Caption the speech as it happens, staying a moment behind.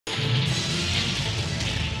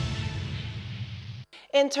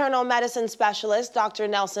Internal medicine specialist Dr.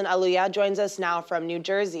 Nelson Aluya joins us now from New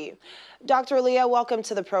Jersey. Dr. Aluya, welcome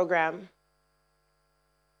to the program.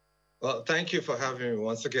 Well, thank you for having me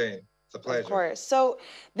once again. It's a pleasure. Of course. So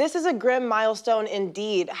this is a grim milestone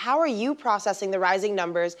indeed. How are you processing the rising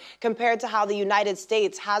numbers compared to how the United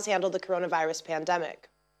States has handled the coronavirus pandemic?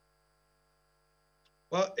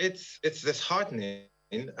 Well, it's disheartening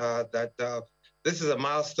that this is a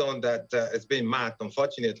milestone that is being marked.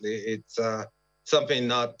 Unfortunately, it's something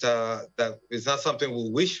that is not something we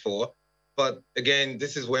wish for. But again,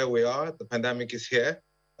 this is where we are. The pandemic is here.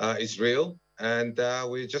 It's real, and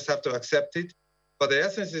we just have to accept it. But the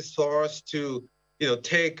essence is for us to,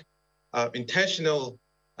 take intentional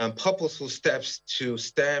and purposeful steps to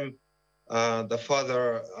stem the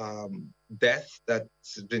further death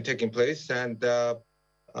that's been taking place, and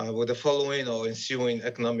with the following or ensuing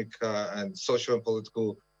economic and social and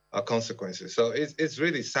political consequences. So it's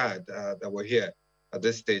really sad that we're here at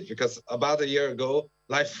this stage, because about a year ago,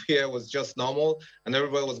 life here was just normal and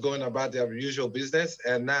everybody was going about their usual business,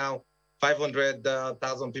 and now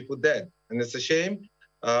 500,000 people dead. And it's a shame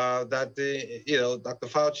that Dr.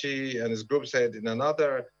 Fauci and his group said in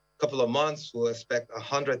another couple of months we'll expect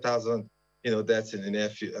 100,000 deaths in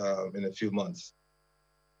a few months.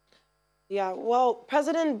 Yeah, well,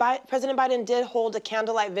 President Biden did hold a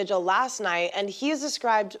candlelight vigil last night, and he's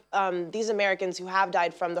described these Americans who have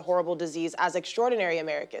died from the horrible disease as extraordinary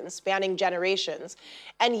Americans, spanning generations.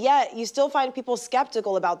 And yet, you still find people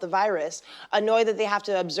skeptical about the virus, annoyed that they have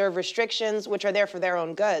to observe restrictions, which are there for their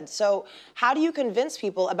own good. So how do you convince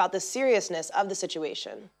people about the seriousness of the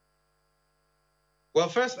situation? Well,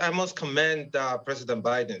 first, I must commend President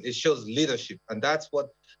Biden. It shows leadership, and that's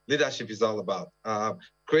what leadership is all about.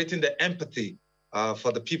 Creating the empathy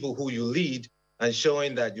for the people who you lead and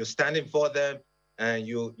showing that you're standing for them and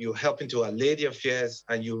you're helping to allay their fears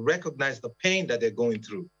and you recognize the pain that they're going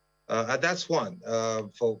through. And that's one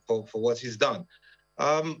for what he's done.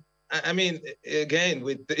 I mean, again,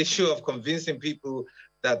 with the issue of convincing people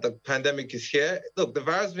that the pandemic is here, look, the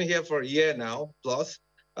virus has been here for a year now, plus.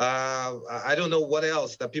 I don't know what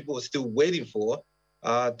else that people are still waiting for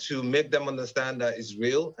to make them understand that it's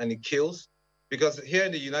real and it kills. Because here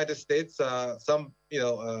in the United States, some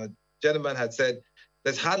gentleman had said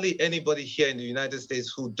there's hardly anybody here in the United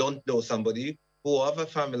States who don't know somebody who have a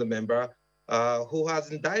family member who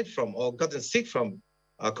hasn't died from or gotten sick from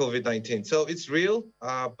COVID-19. So it's real,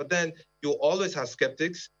 but then you always have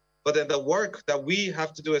skeptics. But then the work that we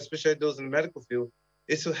have to do, especially those in the medical field,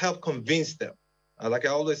 is to help convince them. Like I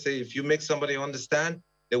always say, if you make somebody understand,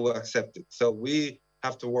 they will accept it. So we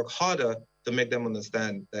have to work harder to make them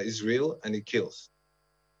understand that it's real and it kills.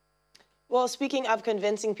 Well, speaking of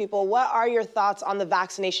convincing people, what are your thoughts on the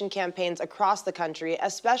vaccination campaigns across the country,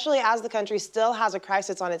 especially as the country still has a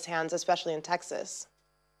crisis on its hands, especially in Texas?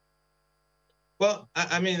 Well,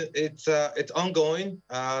 I mean, it's ongoing.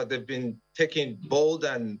 They've been taking bold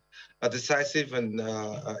and decisive and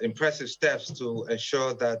impressive steps to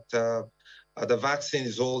ensure that the vaccine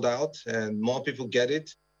is rolled out and more people get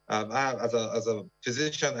it. As a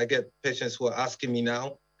physician, I get patients who are asking me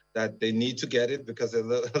now that they need to get it because a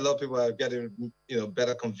lot of people are getting,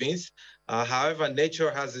 better convinced. However,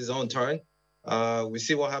 nature has its own turn. We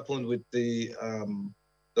see what happened with the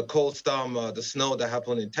cold storm, the snow that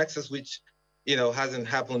happened in Texas, which, hasn't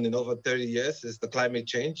happened in over 30 years, is the climate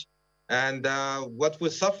change. And what we're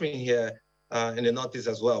suffering here in the Northeast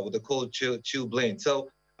as well with the cold chill blend. So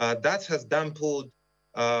that has dampened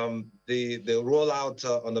the rollout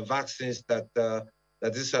on the vaccines that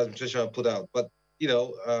this administration put out. But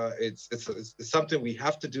it's something we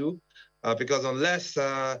have to do because unless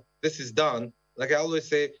this is done, like I always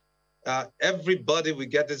say, everybody will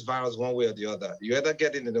get this virus one way or the other. You either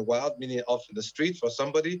get it in the wild, meaning off in the street for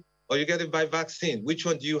somebody, or you get it by vaccine. Which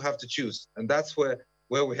one do you have to choose? And that's where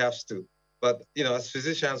we have to. But as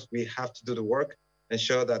physicians, we have to do the work,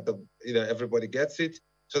 ensure that everybody gets it,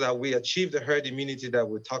 so that we achieve the herd immunity that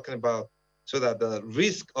we're talking about, so that the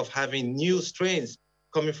risk of having new strains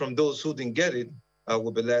coming from those who didn't get it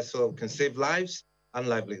will be less, so we can save lives and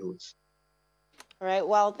livelihoods. All right.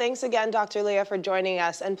 Well, thanks again, Dr. Aluya, for joining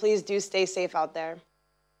us. And please do stay safe out there.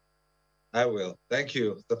 I will. Thank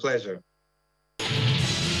you. It's a pleasure.